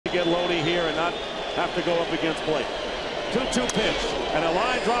Get Loney here and not have to go up against Blake. 2-2 pitch and a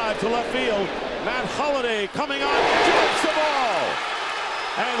line drive to left field. Matt Holliday coming on, drops the ball,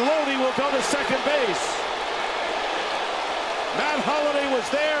 and Loney will go to second base. Matt Holliday was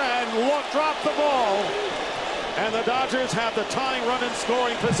there and dropped the ball, and the Dodgers have the tying run in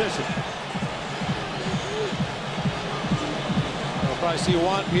scoring position. We'll probably see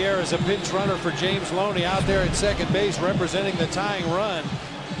Juan Pierre as a pinch runner for James Loney out there at second base representing the tying run.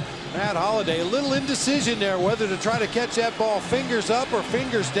 Matt Holliday, a little indecision there whether to try to catch that ball fingers up or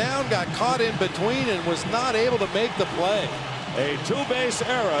fingers down. Got caught in between and was not able to make the play. A two-base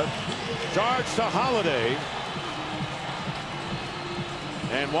error charged to Holliday.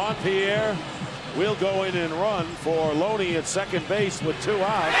 And Juan Pierre will go in and run for Loney at second base with 2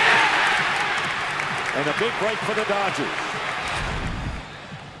 out. And a big break for the Dodgers.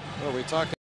 Well, we talked